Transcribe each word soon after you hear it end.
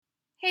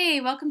Hey,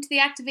 welcome to the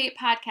Activate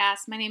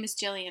podcast. My name is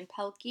Jillian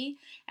Pelkey,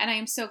 and I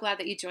am so glad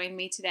that you joined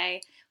me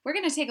today. We're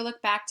going to take a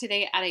look back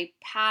today at a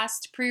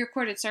past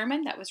pre-recorded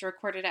sermon that was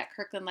recorded at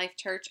Kirkland Life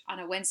Church on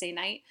a Wednesday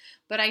night,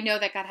 but I know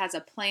that God has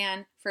a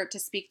plan for it to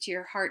speak to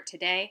your heart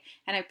today,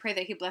 and I pray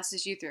that He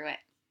blesses you through it.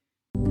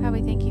 God,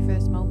 we thank you for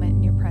this moment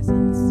in your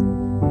presence.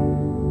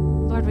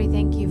 Lord, we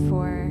thank you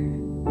for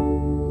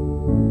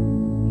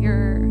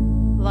your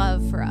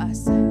love for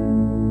us,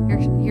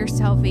 your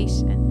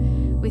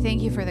salvation. We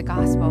thank you for the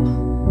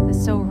gospel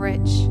that's so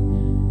rich.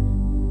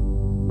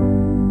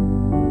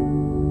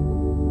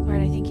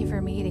 Lord, I thank you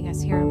for meeting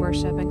us here in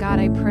worship. And God,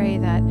 I pray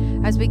that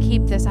as we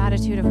keep this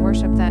attitude of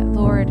worship, that,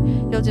 Lord,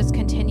 you'll just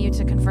continue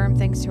to confirm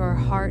things to our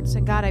hearts.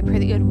 And God, I pray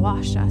that you'd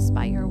wash us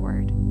by your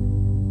word.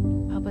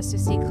 Help us to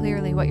see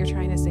clearly what you're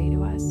trying to say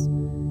to us.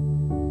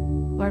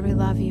 Lord, we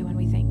love you and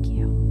we thank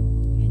you.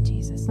 In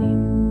Jesus'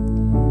 name,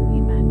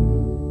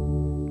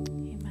 amen.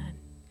 Amen.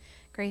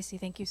 Gracie,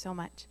 thank you so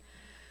much.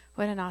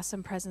 What an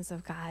awesome presence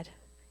of God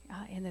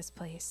in this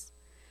place.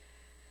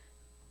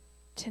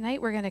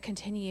 Tonight we're going to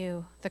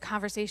continue the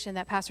conversation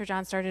that Pastor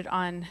John started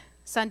on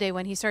Sunday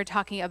when he started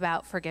talking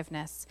about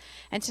forgiveness.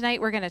 And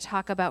tonight we're going to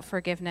talk about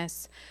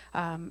forgiveness,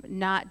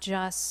 not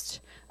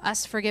just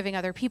us forgiving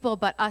other people,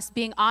 but us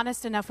being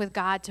honest enough with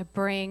God to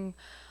bring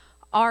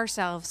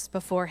ourselves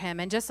before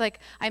him. And just like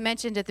I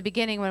mentioned at the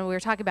beginning when we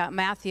were talking about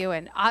Matthew,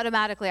 and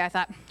automatically I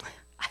thought,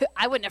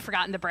 I wouldn't have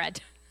forgotten the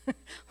bread.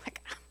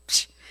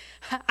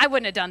 I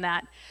wouldn't have done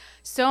that.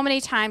 So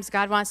many times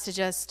God wants to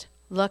just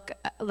let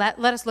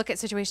us look at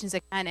situations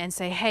again and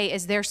say, hey,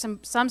 is there some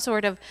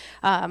sort of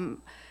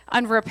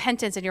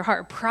unrepentance in your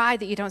heart, or pride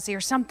that you don't see, or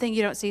something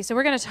you don't see? So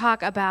we're going to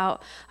talk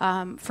about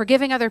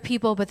forgiving other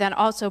people, but then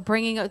also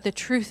bringing out the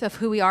truth of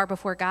who we are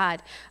before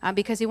God,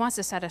 because he wants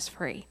to set us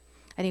free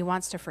and he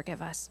wants to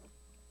forgive us.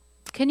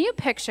 Can you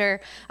picture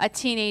a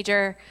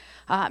teenager,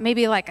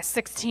 maybe like a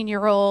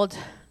 16-year-old,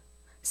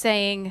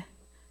 saying,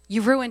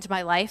 "You ruined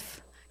my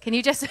life"? Can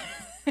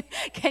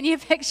you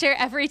picture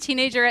every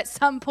teenager at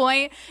some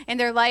point in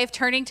their life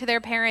turning to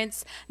their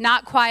parents,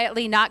 not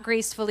quietly, not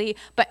gracefully,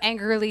 but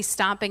angrily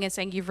stomping and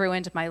saying, "You've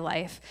ruined my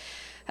life"?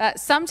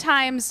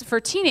 Sometimes for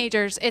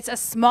teenagers, it's a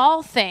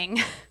small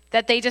thing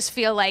that they just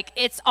feel like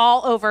it's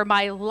all over.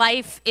 My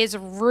life is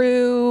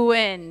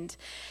ruined.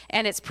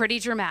 And it's pretty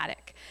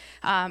dramatic.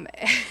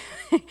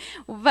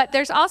 But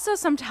there's also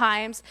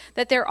sometimes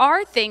that there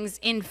are things,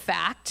 in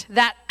fact,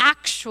 that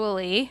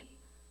actually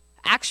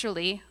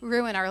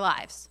ruin our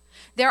lives.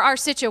 There are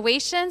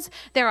situations,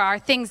 there are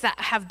things that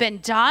have been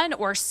done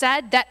or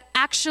said that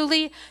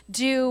actually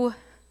do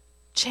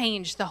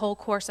change the whole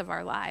course of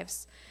our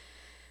lives.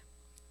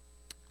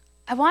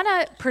 I want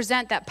to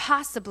present that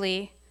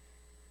possibly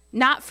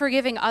not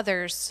forgiving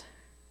others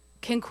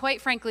can,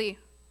 quite frankly,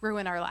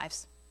 ruin our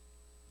lives.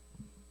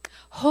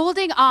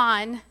 Holding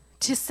on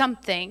to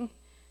something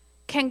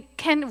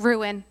can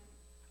ruin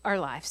our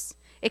lives.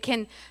 It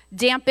can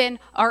dampen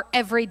our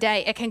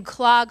everyday. It can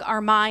clog our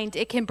mind.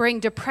 It can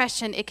bring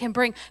depression. It can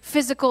bring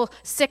physical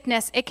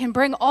sickness. It can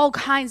bring all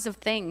kinds of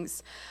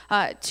things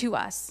to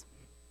us.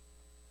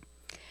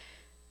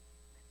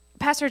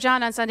 Pastor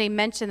John on Sunday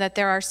mentioned that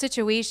there are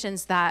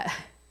situations that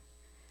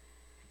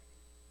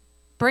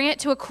bring it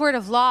to a court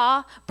of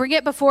law, bring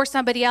it before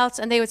somebody else,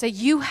 and they would say,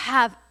 "You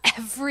have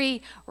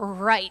every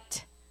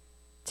right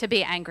to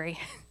be angry.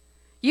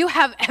 You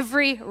have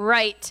every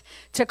right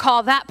to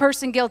call that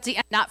person guilty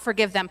and not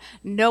forgive them.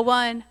 No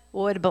one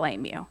would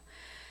blame you."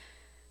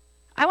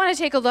 I want to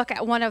take a look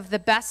at one of the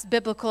best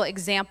biblical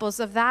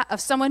examples of that,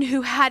 of someone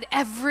who had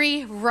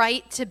every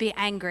right to be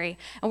angry.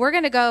 And we're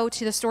going to go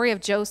to the story of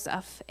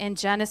Joseph in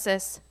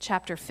Genesis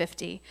chapter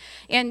 50.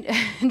 And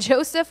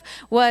Joseph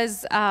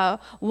was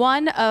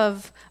one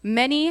of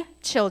many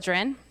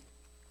children.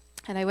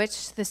 And I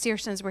wish the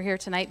Searsons were here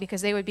tonight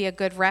because they would be a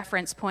good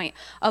reference point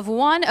of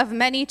one of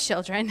many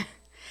children.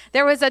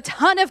 There was a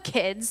ton of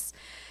kids,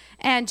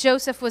 and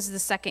Joseph was the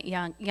second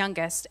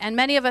youngest. And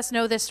many of us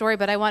know this story,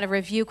 but I want to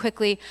review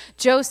quickly.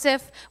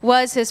 Joseph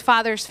was his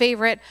father's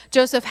favorite.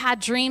 Joseph had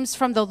dreams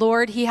from the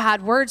Lord. He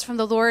had words from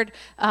the Lord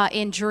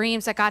in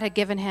dreams that God had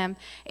given him.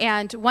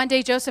 And one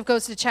day Joseph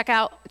goes to check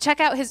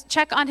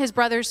on his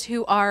brothers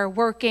who are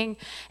working,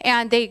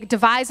 and they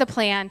devise a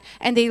plan,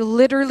 and they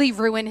literally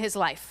ruin his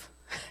life.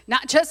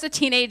 Not just a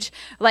teenage,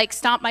 like,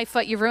 "Stomp my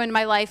foot, you ruined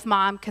my life,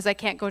 Mom, because I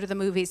can't go to the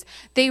movies."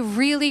 They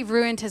really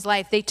ruined his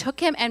life. They took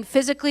him and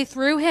physically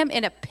threw him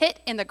in a pit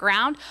in the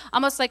ground,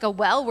 almost like a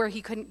well where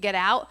he couldn't get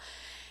out.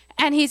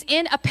 And he's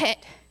in a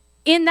pit.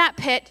 In that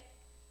pit,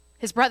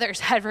 his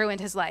brothers had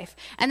ruined his life.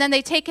 And then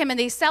they take him and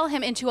they sell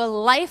him into a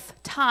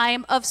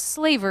lifetime of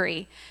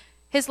slavery.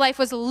 His life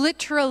was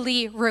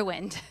literally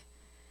ruined.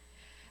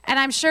 And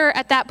I'm sure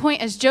at that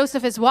point, as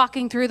Joseph is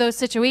walking through those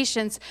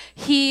situations,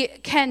 he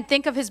can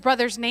think of his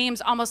brothers'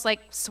 names almost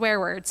like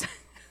swear words.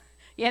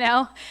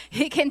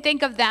 He can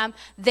think of them.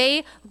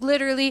 They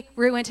literally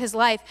ruined his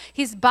life.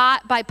 He's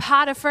bought by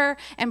Potiphar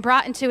and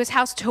brought into his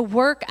house to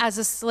work as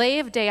a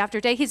slave day after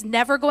day. He's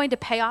never going to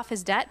pay off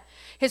his debt.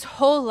 His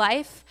whole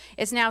life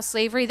is now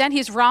slavery. Then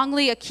he's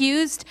wrongly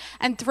accused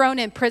and thrown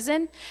in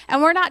prison.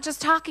 And we're not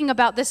just talking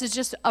about this is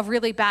just a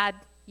really bad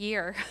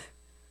year.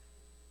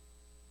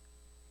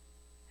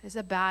 It's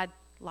a bad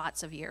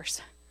lots of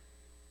years.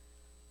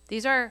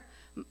 These are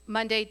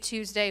Monday,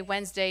 Tuesday,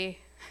 Wednesday,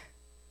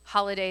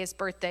 holidays,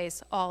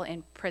 birthdays, all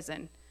in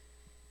prison.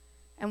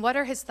 And what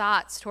are his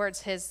thoughts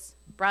towards his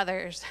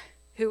brothers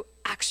who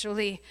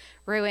actually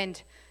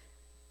ruined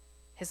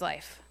his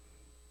life?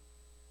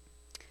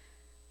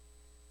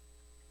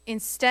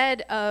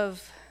 Instead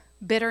of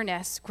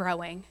bitterness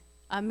growing,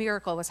 a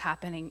miracle was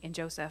happening in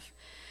Joseph.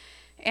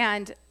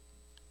 And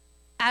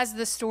as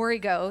the story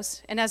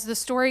goes, and as the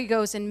story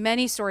goes in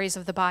many stories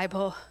of the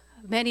Bible,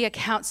 many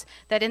accounts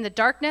that in the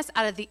darkness,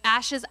 out of the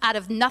ashes, out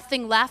of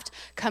nothing left,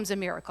 comes a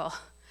miracle.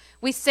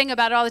 We sing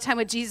about it all the time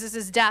with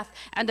Jesus' death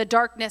and the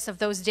darkness of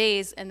those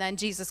days, and then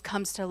Jesus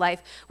comes to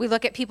life. We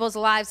look at people's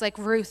lives like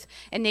Ruth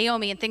and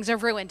Naomi, and things are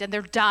ruined, and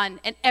they're done,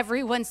 and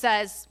everyone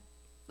says,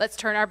 let's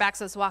turn our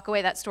backs, let's walk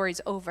away, that story's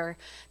over.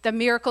 The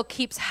miracle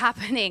keeps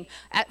happening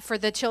for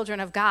the children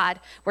of God,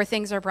 where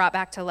things are brought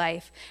back to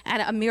life.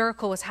 And a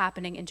miracle was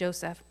happening in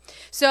Joseph.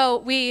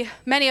 So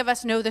many of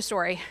us know the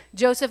story.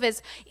 Joseph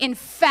is, in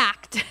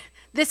fact,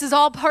 this is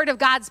all part of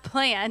God's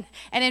plan.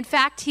 And in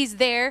fact, he's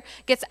there,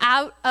 gets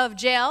out of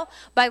jail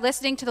by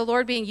listening to the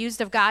Lord being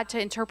used of God to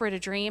interpret a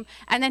dream.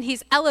 And then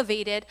he's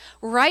elevated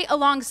right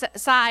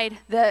alongside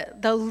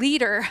the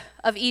leader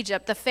of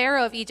Egypt, the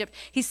Pharaoh of Egypt.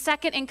 He's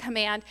second in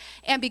command.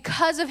 And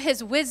because of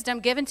his wisdom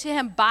given to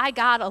him by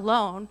God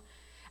alone,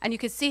 and you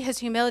can see his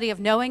humility of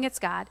knowing it's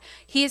God,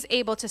 he is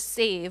able to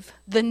save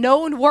the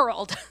known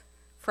world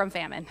from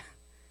famine.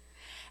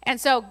 And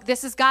so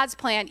this is God's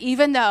plan,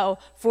 even though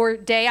for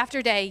day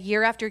after day,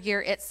 year after year,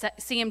 it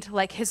seemed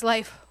like his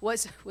life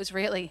was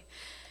really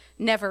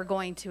never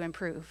going to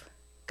improve.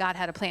 God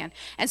had a plan.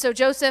 And so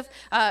Joseph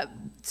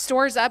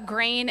stores up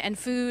grain and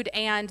food,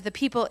 and the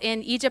people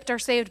in Egypt are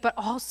saved, but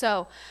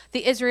also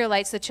the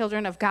Israelites, the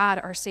children of God,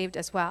 are saved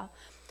as well.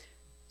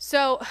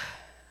 So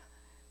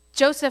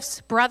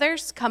Joseph's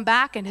brothers come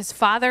back, and his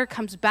father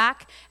comes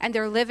back, and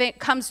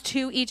comes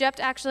to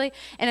Egypt, actually,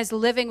 and is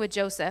living with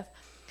Joseph.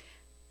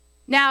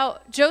 Now,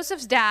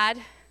 Joseph's dad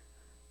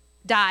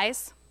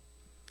dies,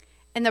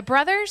 and the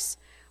brothers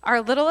are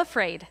a little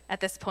afraid at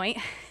this point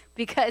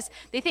because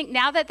they think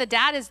now that the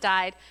dad has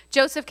died,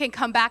 Joseph can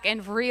come back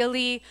and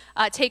really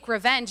take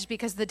revenge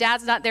because the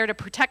dad's not there to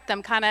protect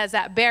them, kind of as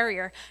that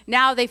barrier.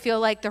 Now they feel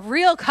like the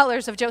real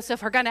colors of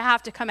Joseph are going to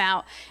have to come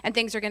out, and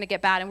things are going to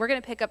get bad. And we're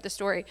going to pick up the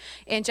story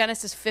in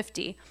Genesis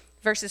 50,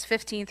 verses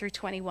 15 through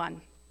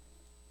 21.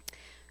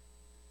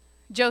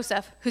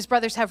 Joseph, whose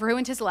brothers have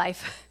ruined his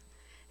life,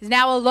 is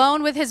now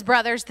alone with his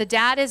brothers. The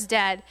dad is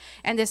dead,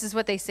 and this is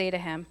what they say to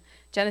him.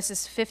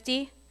 Genesis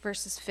 50,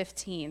 verses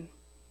 15.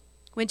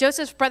 When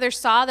Joseph's brothers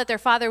saw that their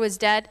father was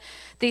dead,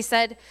 they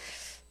said,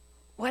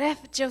 "What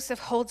if Joseph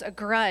holds a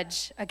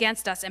grudge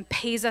against us and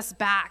pays us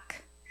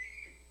back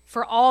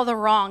for all the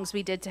wrongs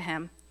we did to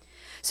him?"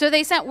 So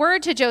they sent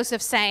word to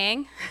Joseph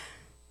saying,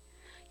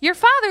 "Your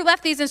father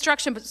left these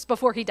instructions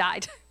before he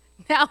died."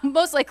 Now,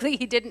 most likely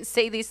he didn't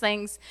say these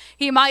things.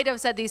 He might have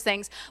said these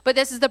things, but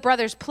this is the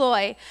brothers'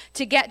 ploy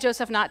to get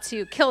Joseph not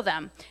to kill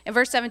them. In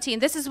verse 17,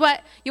 this is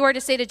what you are to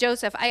say to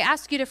Joseph: "I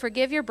ask you to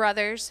forgive your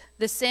brothers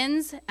the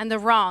sins and the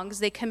wrongs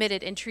they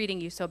committed in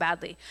treating you so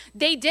badly."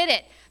 They did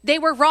it. They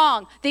were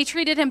wrong. They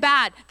treated him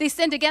bad. They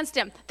sinned against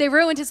him. They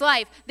ruined his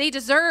life. They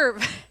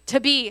deserve to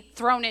be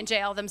thrown in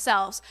jail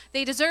themselves.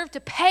 They deserve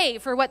to pay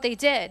for what they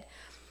did.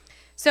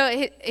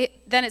 So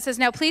then it says,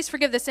 "Now please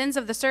forgive the sins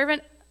of the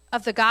servant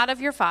of the God of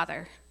your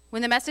father."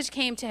 When the message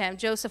came to him,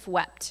 Joseph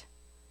wept.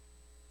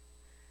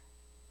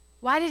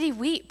 Why did he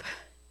weep?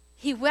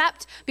 He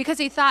wept because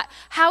he thought,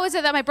 how is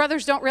it that my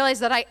brothers don't realize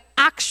that I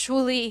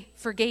actually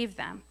forgave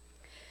them?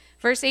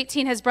 Verse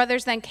 18, his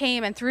brothers then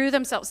came and threw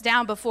themselves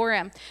down before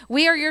him.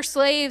 "We are your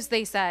slaves,"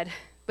 they said.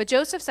 But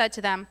Joseph said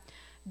to them,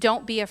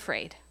 "Don't be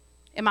afraid.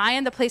 Am I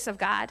in the place of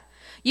God?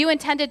 You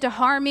intended to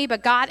harm me,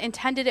 but God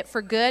intended it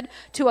for good,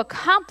 to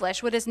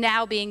accomplish what is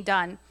now being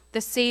done, the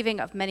saving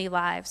of many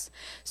lives.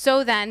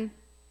 So then,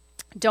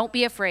 don't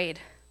be afraid.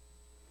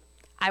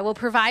 I will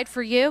provide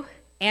for you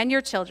and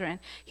your children."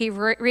 He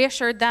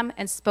reassured them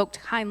and spoke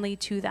kindly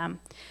to them.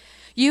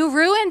 "You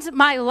ruined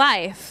my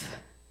life.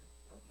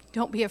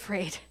 Don't be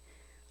afraid.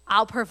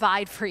 I'll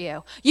provide for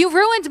you. You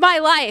ruined my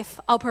life.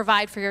 I'll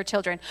provide for your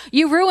children.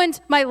 You ruined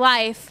my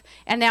life,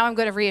 and now I'm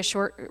going to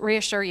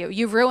reassure you.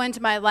 You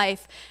ruined my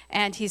life,"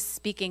 and he's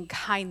speaking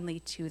kindly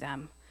to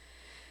them.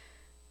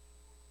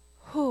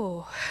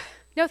 Whew.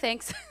 No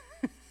thanks.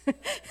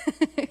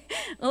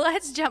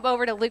 Let's jump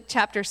over to Luke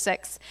chapter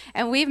 6.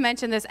 And we've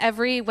mentioned this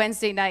every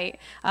Wednesday night,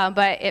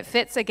 but it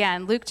fits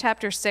again. Luke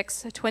chapter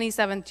 6,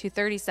 27 to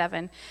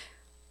 37.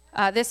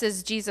 This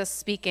is Jesus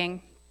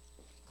speaking.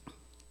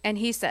 And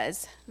he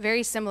says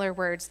very similar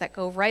words that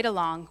go right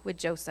along with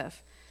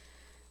Joseph.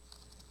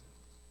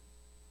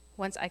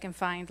 once I can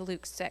find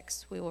Luke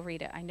 6, we will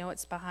read it. I know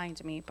it's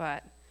behind me,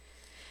 but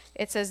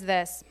it says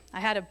this.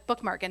 I had a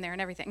bookmark in there and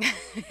everything.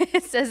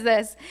 It says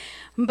this.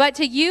 But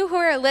to you who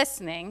are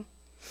listening,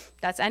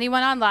 that's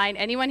anyone online,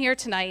 anyone here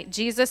tonight,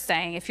 Jesus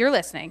saying, if you're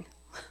listening,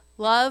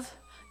 love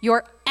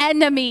your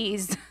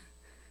enemies.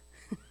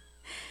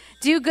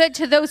 Do good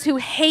to those who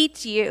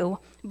hate you.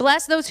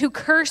 Bless those who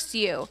curse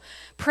you.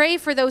 Pray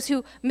for those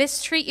who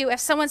mistreat you. If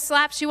someone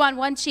slaps you on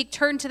one cheek,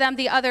 turn to them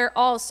the other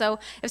also.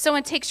 If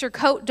someone takes your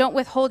coat, don't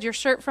withhold your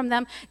shirt from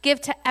them. Give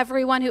to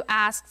everyone who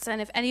asks.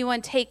 And if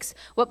anyone takes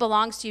what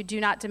belongs to you, do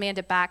not demand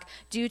it back.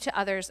 Do to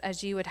others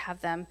as you would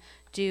have them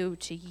do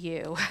to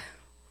you.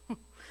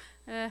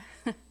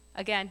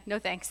 Again, no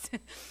thanks.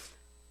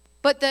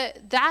 But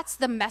that's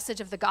the message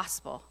of the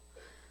gospel.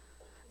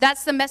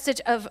 That's the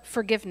message of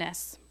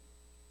forgiveness.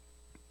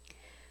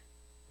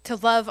 To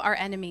love our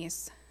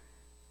enemies.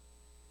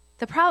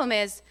 The problem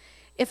is,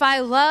 if I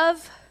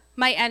love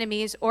my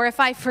enemies or if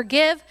I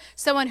forgive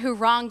someone who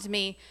wronged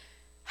me,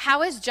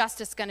 how is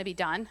justice going to be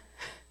done?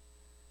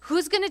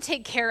 Who's going to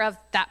take care of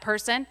that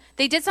person?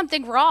 They did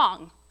something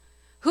wrong.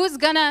 Who's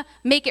going to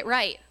make it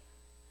right?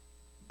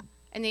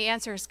 And the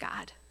answer is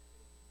God.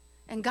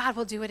 And God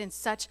will do it in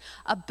such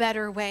a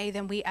better way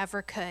than we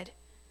ever could.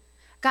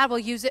 God will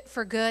use it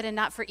for good and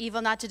not for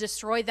evil, not to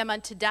destroy them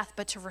unto death,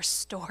 but to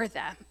restore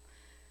them.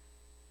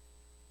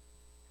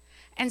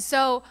 And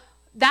so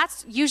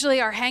that's usually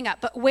our hang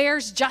up. But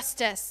where's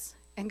justice?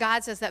 And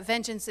God says that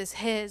vengeance is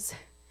his.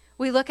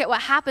 We look at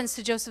what happens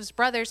to Joseph's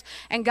brothers,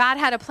 and God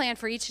had a plan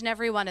for each and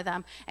every one of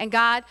them. And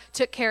God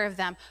took care of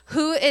them.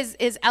 Who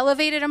is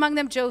elevated among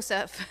them?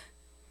 Joseph.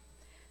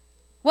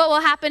 What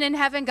will happen in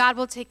heaven? God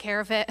will take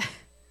care of it.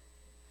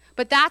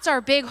 But that's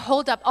our big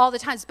holdup all the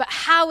time. But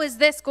how is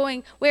this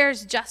going?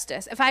 Where's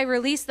justice? If I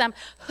release them,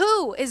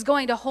 who is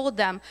going to hold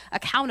them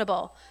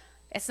accountable?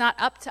 It's not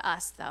up to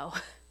us, though,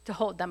 to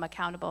hold them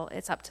accountable.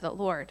 It's up to the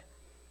Lord.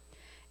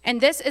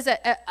 And this is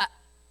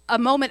a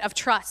moment of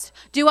trust.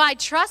 Do I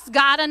trust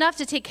God enough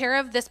to take care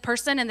of this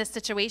person in this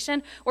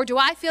situation? Or do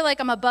I feel like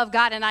I'm above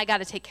God and I got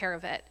to take care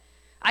of it?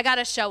 I got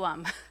to show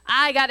them.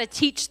 I got to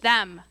teach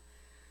them.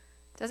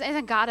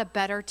 Isn't God a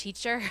better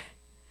teacher?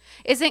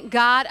 Isn't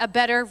God a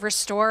better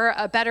restorer,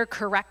 a better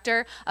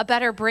corrector, a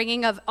better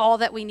bringing of all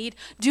that we need?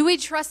 Do we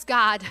trust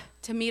God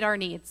to meet our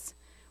needs?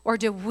 Or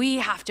do we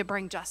have to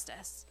bring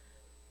justice?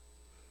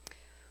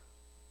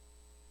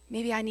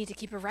 Maybe I need to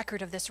keep a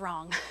record of this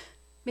wrong.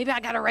 Maybe I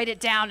got to write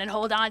it down and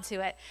hold on to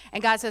it.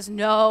 And God says,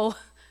 no,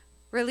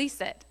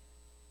 release it.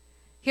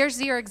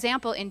 Here's your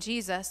example in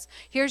Jesus.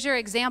 Here's your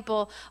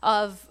example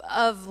of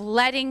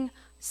letting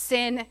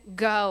sin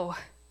go.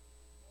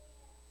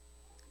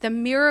 The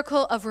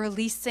miracle of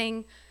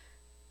releasing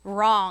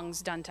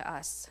wrongs done to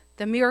us.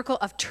 The miracle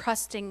of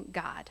trusting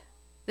God.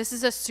 This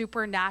is a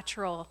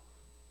supernatural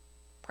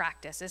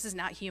practice. This is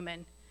not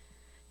human.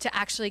 To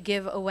actually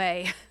give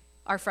away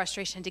our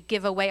frustration, to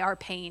give away our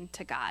pain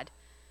to God.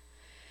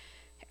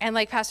 And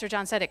like Pastor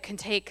John said, it can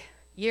take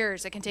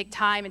years. It can take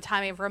time and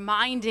time of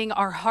reminding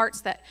our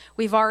hearts that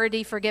we've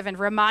already forgiven,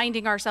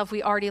 reminding ourselves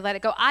we already let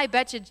it go. I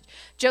bet you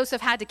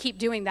Joseph had to keep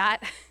doing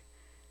that.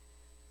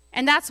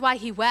 And that's why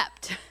he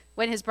wept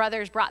when his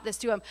brothers brought this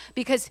to him,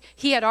 because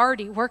he had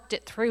already worked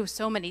it through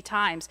so many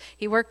times.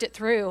 He worked it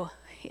through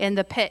in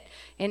the pit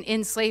and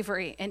in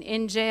slavery and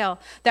in jail,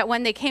 that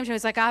when they came to him,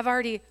 he's like, I've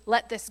already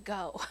let this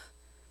go.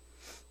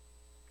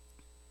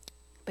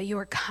 But you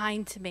were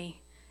kind to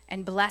me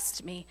and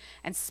blessed me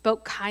and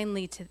spoke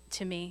kindly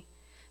to me.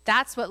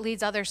 That's what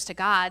leads others to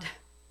God.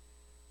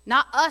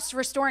 Not us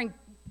restoring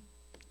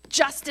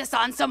justice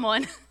on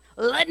someone,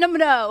 letting them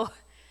know.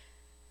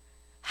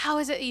 How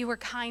is it you were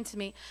kind to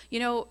me? You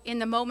know, in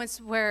the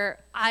moments where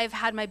I've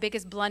had my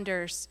biggest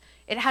blunders,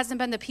 it hasn't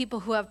been the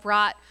people who have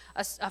brought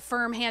a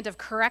firm hand of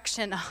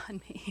correction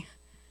on me.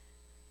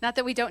 Not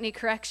that we don't need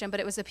correction, but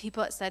it was the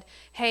people that said,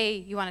 hey,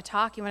 you want to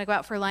talk? You want to go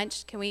out for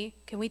lunch? Can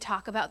we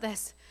talk about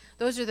this?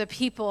 Those are the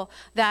people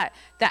that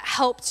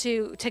help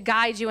to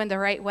guide you in the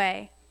right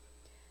way.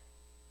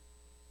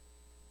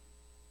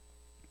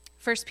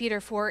 1 Peter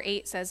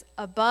 4:8 says,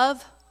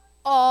 above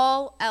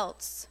all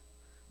else,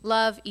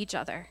 love each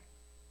other.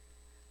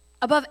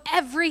 Above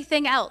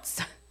everything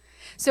else.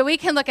 So we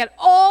can look at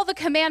all the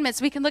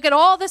commandments. We can look at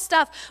all the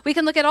stuff. We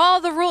can look at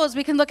all the rules.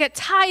 We can look at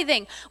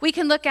tithing. We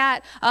can look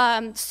at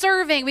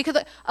serving. We could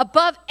look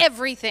above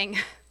everything.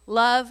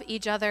 Love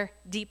each other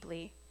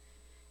deeply.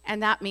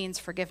 And that means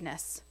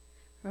forgiveness.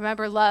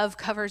 Remember, love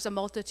covers a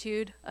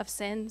multitude of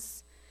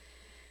sins.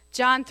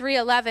 John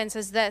 3:11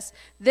 says this,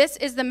 this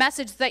is the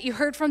message that you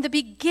heard from the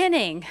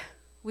beginning.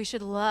 We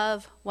should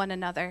love one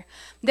another.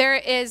 There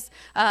is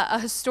a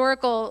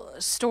historical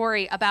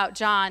story about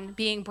John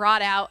being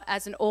brought out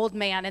as an old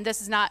man, and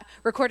this is not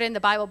recorded in the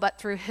Bible, but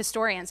through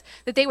historians,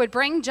 that they would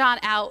bring John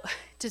out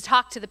to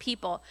talk to the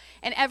people.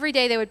 And every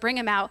day they would bring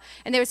him out,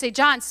 and they would say,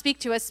 John, speak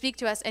to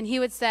us. And he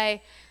would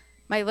say,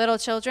 my little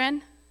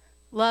children,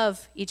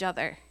 love each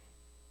other.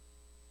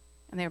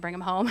 And they would bring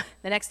him home.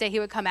 The next day he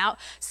would come out,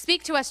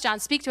 speak to us, John,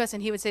 speak to us.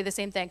 And he would say the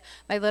same thing,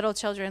 my little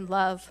children,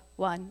 love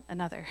one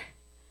another.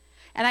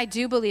 And I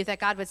do believe that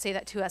God would say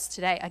that to us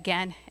today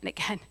again and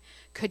again.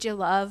 Could you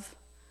love?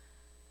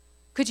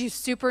 Could you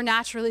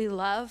supernaturally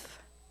love?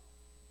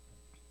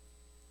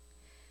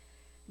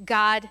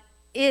 God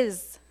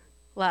is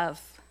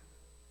love.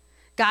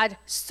 God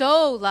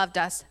so loved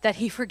us that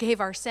he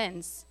forgave our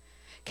sins.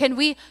 Can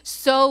we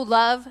so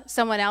love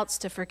someone else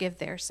to forgive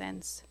their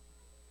sins?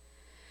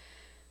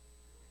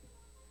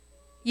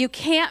 You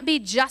can't be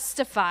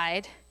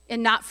justified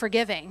in not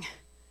forgiving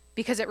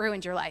because it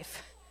ruined your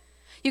life.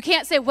 You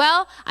can't say,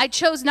 well, I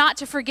chose not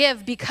to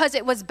forgive because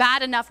it was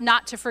bad enough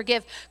not to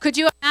forgive. Could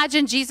you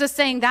imagine Jesus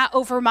saying that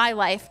over my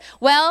life?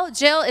 Well,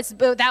 Jill,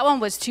 that one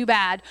was too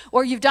bad.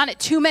 Or you've done it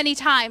too many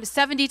times,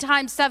 70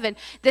 times 7.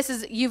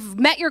 You've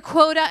met your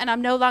quota and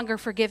I'm no longer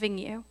forgiving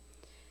you.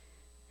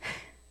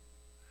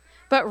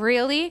 But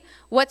really,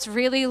 what's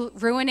really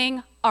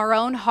ruining our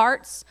own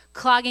hearts,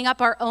 clogging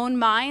up our own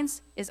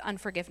minds, is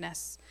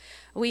unforgiveness.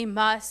 We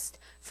must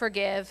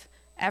forgive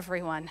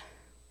everyone.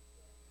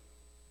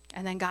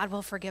 And then God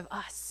will forgive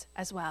us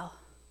as well.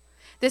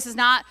 This is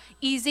not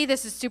easy.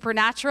 This is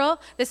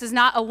supernatural. This is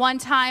not a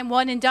one-time,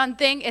 one-and-done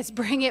thing. It's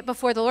bring it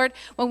before the Lord.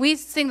 When we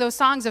sing those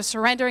songs of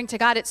surrendering to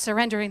God, it's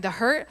surrendering the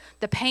hurt,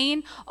 the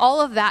pain,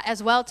 all of that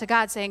as well to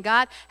God, saying,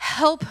 God,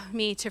 help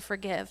me to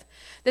forgive.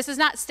 This is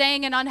not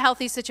staying in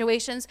unhealthy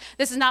situations.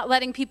 This is not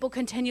letting people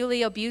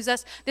continually abuse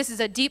us. This is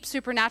a deep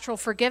supernatural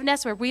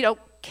forgiveness where we don't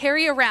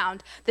carry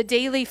around the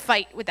daily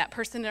fight with that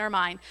person in our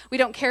mind. We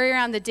don't carry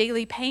around the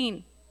daily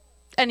pain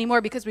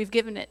anymore because we've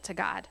given it to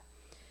God.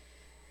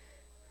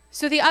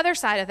 So the other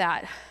side of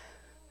that,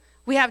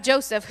 we have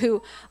Joseph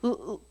who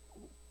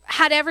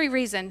had every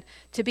reason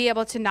to be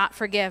able to not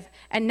forgive.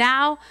 And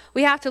now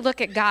we have to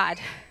look at God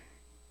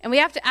and we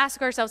have to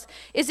ask ourselves,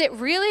 is it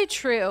really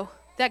true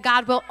that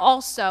God will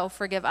also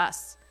forgive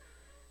us?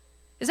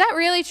 Is that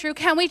really true?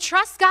 Can we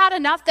trust God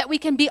enough that we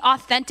can be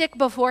authentic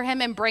before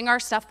him and bring our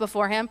stuff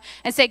before him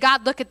and say,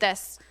 God, look at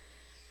this.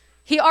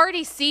 He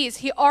already sees,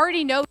 he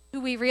already knows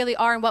who we really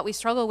are and what we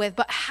struggle with,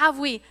 but have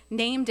we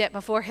named it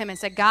before him and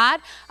said, God,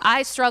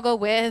 I struggle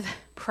with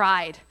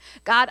pride.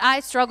 God, I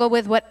struggle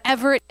with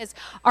whatever it is.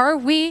 Are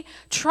we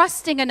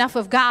trusting enough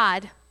of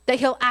God that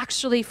he'll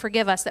actually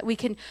forgive us, that we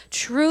can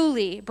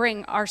truly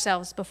bring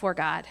ourselves before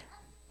God?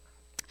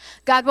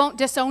 God won't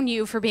disown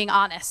you for being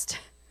honest.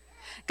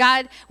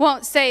 God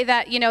won't say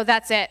that,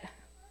 that's it.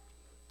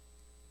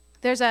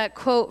 There's a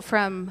quote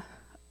from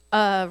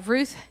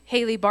Ruth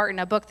Haley Barton,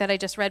 a book that I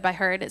just read by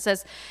her, and it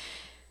says,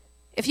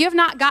 if you have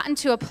not gotten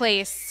to a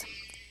place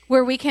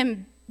where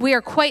we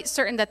are quite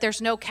certain that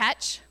there's no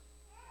catch,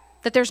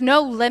 that there's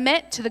no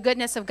limit to the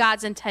goodness of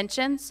God's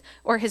intentions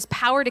or his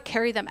power to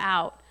carry them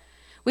out,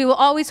 we will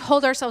always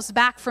hold ourselves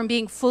back from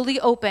being fully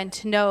open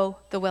to know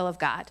the will of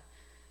God.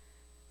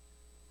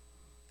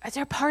 Is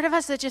there a part of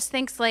us that just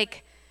thinks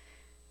like,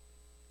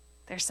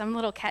 there's some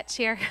little catch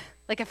here?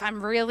 Like if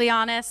I'm really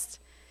honest,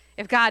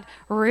 if God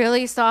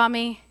really saw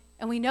me,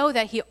 and we know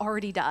that he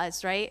already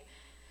does, right?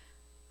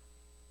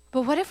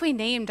 But what if we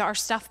named our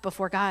stuff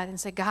before God and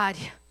said, God,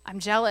 I'm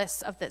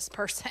jealous of this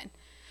person.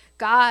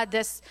 God,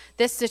 this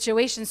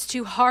situation's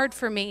too hard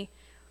for me.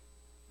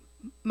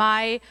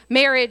 My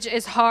marriage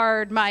is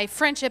hard. My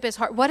friendship is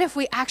hard. What if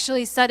we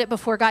actually said it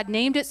before God,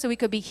 named it so we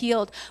could be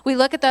healed? We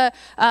look at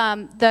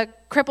the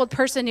crippled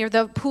person near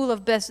the pool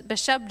of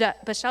Bethesda,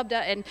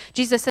 and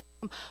Jesus said,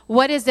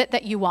 what is it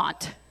that you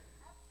want?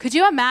 Could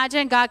you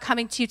imagine God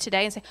coming to you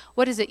today and saying,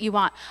 what is it you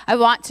want? I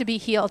want to be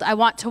healed. I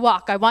want to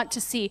walk. I want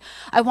to see.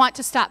 I want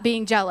to stop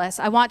being jealous.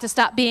 I want to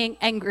stop being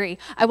angry.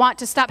 I want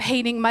to stop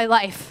hating my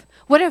life.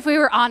 What if we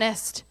were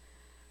honest?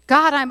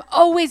 God, I'm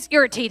always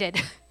irritated.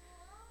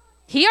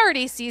 He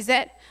already sees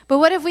it. But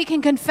what if we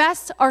can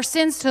confess our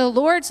sins to the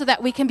Lord so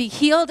that we can be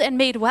healed and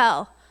made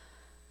well?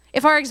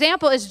 If our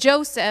example is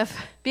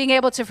Joseph being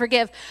able to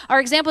forgive,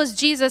 our example is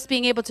Jesus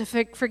being able to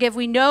forgive,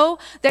 we know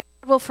that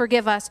God will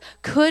forgive us.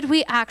 Could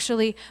we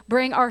actually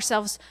bring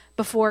ourselves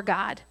before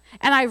God?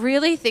 And I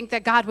really think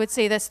that God would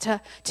say this to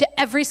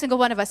every single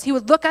one of us. He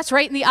would look us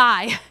right in the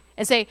eye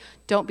and say,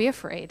 don't be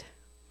afraid.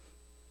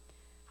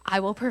 I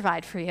will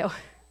provide for you.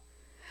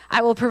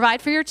 I will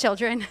provide for your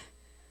children.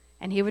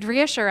 And he would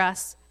reassure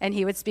us and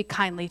he would speak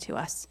kindly to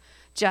us,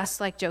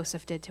 just like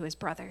Joseph did to his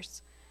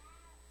brothers.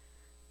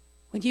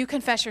 When you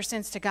confess your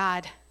sins to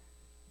God,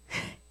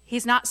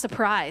 he's not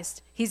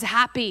surprised. He's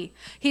happy.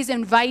 He's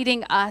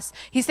inviting us.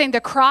 He's saying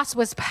the cross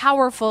was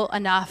powerful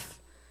enough,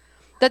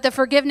 that the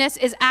forgiveness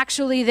is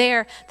actually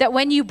there, that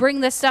when you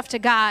bring this stuff to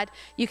God,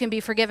 you can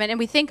be forgiven. And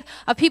we think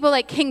of people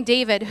like King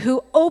David,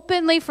 who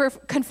openly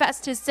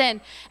confessed his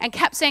sin and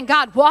kept saying,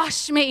 God,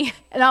 wash me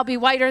and I'll be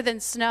whiter than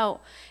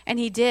snow. And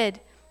he did,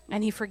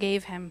 and he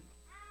forgave him.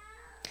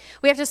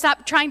 We have to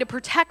stop trying to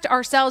protect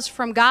ourselves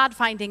from God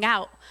finding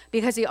out,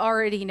 because he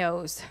already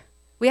knows.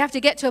 We have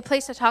to get to a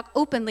place to talk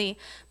openly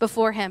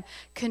before him,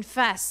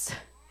 confess,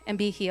 and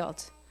be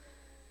healed.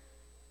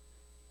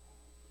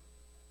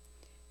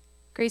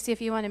 Gracie,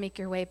 if you want to make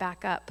your way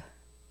back up.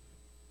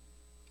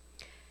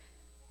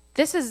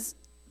 This is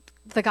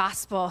the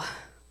gospel.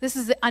 This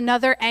is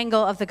another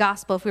angle of the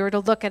gospel. If we were to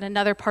look at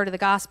another part of the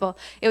gospel,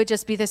 it would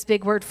just be this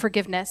big word,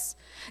 forgiveness.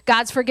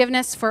 God's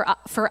forgiveness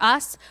for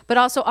us, but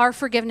also our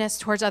forgiveness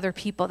towards other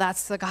people.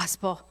 That's the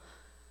gospel.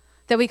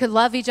 That we could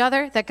love each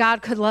other, that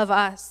God could love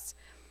us.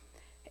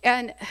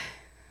 And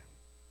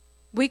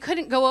we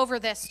couldn't go over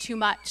this too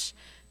much.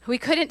 We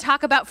couldn't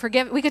talk about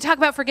we could talk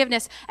about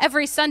forgiveness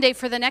every Sunday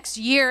for the next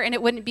year, and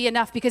it wouldn't be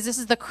enough, because this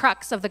is the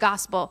crux of the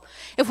gospel.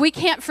 If we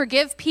can't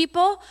forgive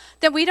people,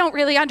 then we don't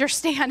really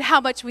understand how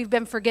much we've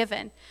been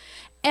forgiven.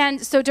 And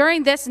so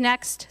during this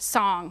next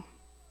song,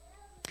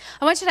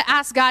 I want you to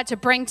ask God to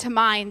bring to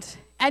mind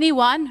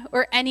anyone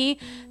or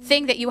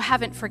anything that you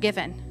haven't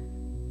forgiven.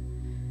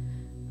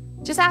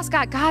 Just ask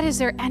God, is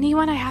there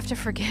anyone I have to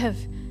forgive?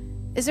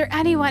 Is there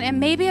anyone? And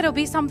maybe it'll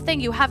be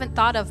something you haven't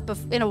thought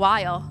of in a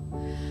while.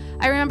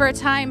 I remember a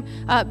time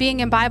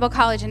being in Bible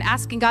college and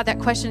asking God that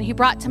question. He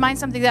brought to mind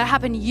something that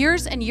happened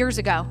years and years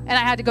ago, and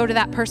I had to go to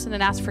that person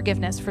and ask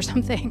forgiveness for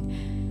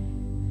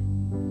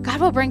something.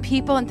 God will bring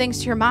people and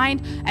things to your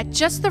mind at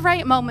just the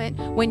right moment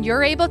when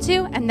you're able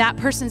to, and that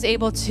person's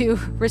able to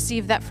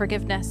receive that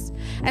forgiveness.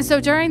 And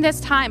so during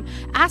this time,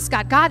 ask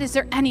God, is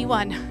there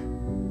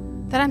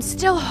anyone that I'm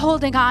still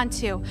holding on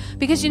to?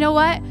 Because you know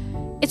what?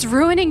 It's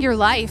ruining your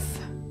life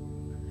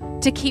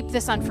to keep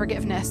this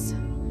unforgiveness.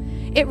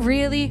 It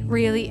really,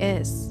 really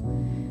is.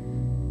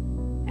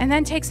 And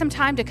then take some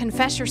time to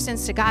confess your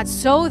sins to God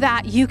so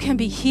that you can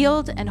be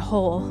healed and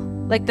whole.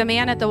 Like the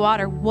man at the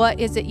water, what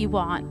is it you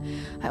want?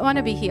 I want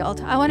to be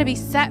healed. I want to be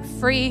set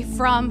free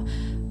from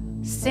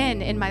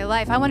sin in my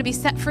life. I want to be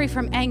set free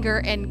from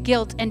anger and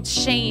guilt and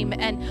shame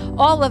and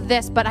all of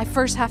this, but I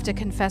first have to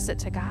confess it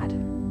to God.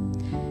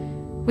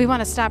 We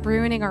want to stop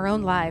ruining our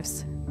own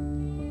lives.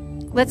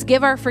 Let's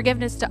give our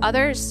forgiveness to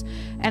others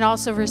and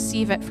also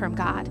receive it from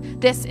God.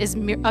 This is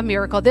a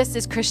miracle. This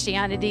is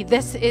Christianity.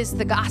 This is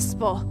the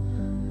gospel.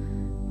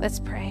 Let's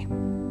pray.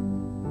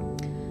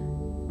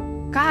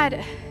 God,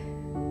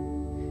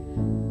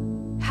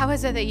 how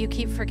is it that you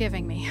keep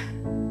forgiving me?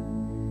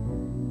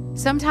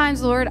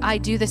 Sometimes, Lord, I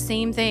do the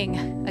same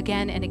thing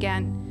again and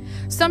again.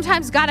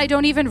 Sometimes, God, I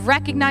don't even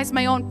recognize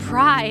my own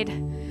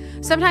pride.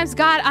 Sometimes,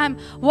 God, I'm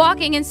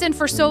walking in sin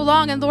for so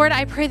long, and Lord,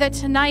 I pray that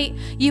tonight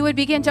you would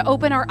begin to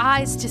open our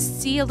eyes to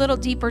see a little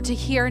deeper, to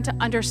hear and to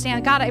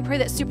understand. God, I pray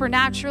that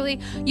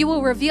supernaturally you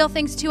will reveal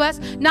things to us,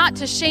 not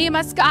to shame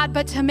us, God,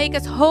 but to make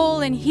us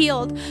whole and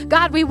healed.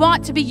 God, we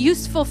want to be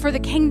useful for the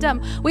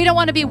kingdom. We don't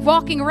want to be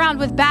walking around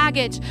with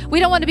baggage. We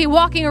don't want to be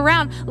walking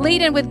around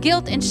laden with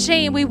guilt and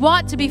shame. We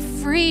want to be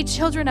free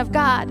children of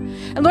God.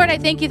 And Lord, I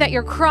thank you that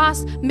your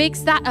cross makes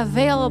that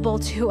available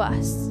to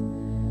us.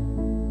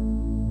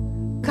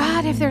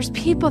 God, if there's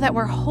people that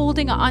we're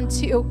holding on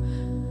to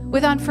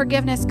with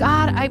unforgiveness,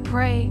 God, I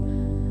pray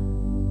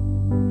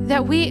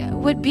that we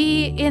would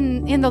be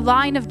in the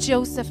line of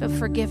Joseph of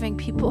forgiving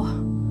people.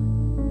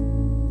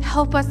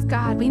 Help us,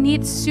 God. We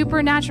need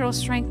supernatural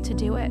strength to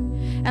do it.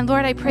 And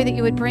Lord, I pray that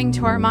you would bring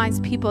to our minds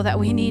people that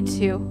we need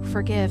to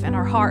forgive in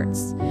our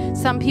hearts,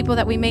 some people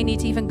that we may need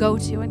to even go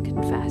to and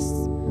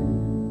confess.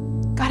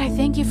 God, I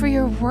thank you for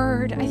your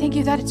word. I thank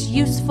you that it's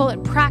useful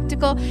and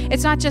practical.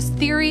 It's not just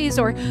theories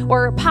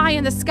or pie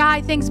in the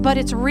sky things, but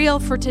it's real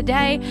for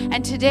today.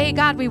 And today,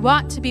 God, we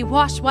want to be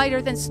washed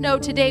whiter than snow.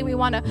 Today, we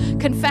want to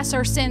confess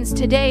our sins.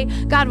 Today,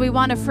 God, we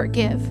want to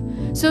forgive.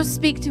 So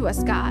speak to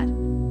us, God.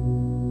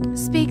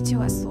 Speak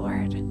to us,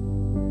 Lord.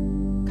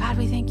 God,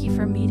 we thank you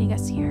for meeting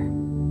us here.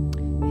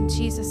 In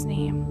Jesus'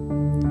 name,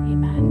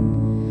 amen.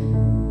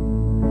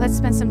 Let's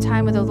spend some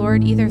time with the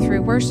Lord, either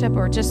through worship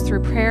or just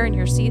through prayer in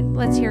your seat.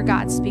 Let's hear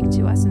God speak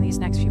to us in these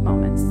next few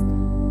moments.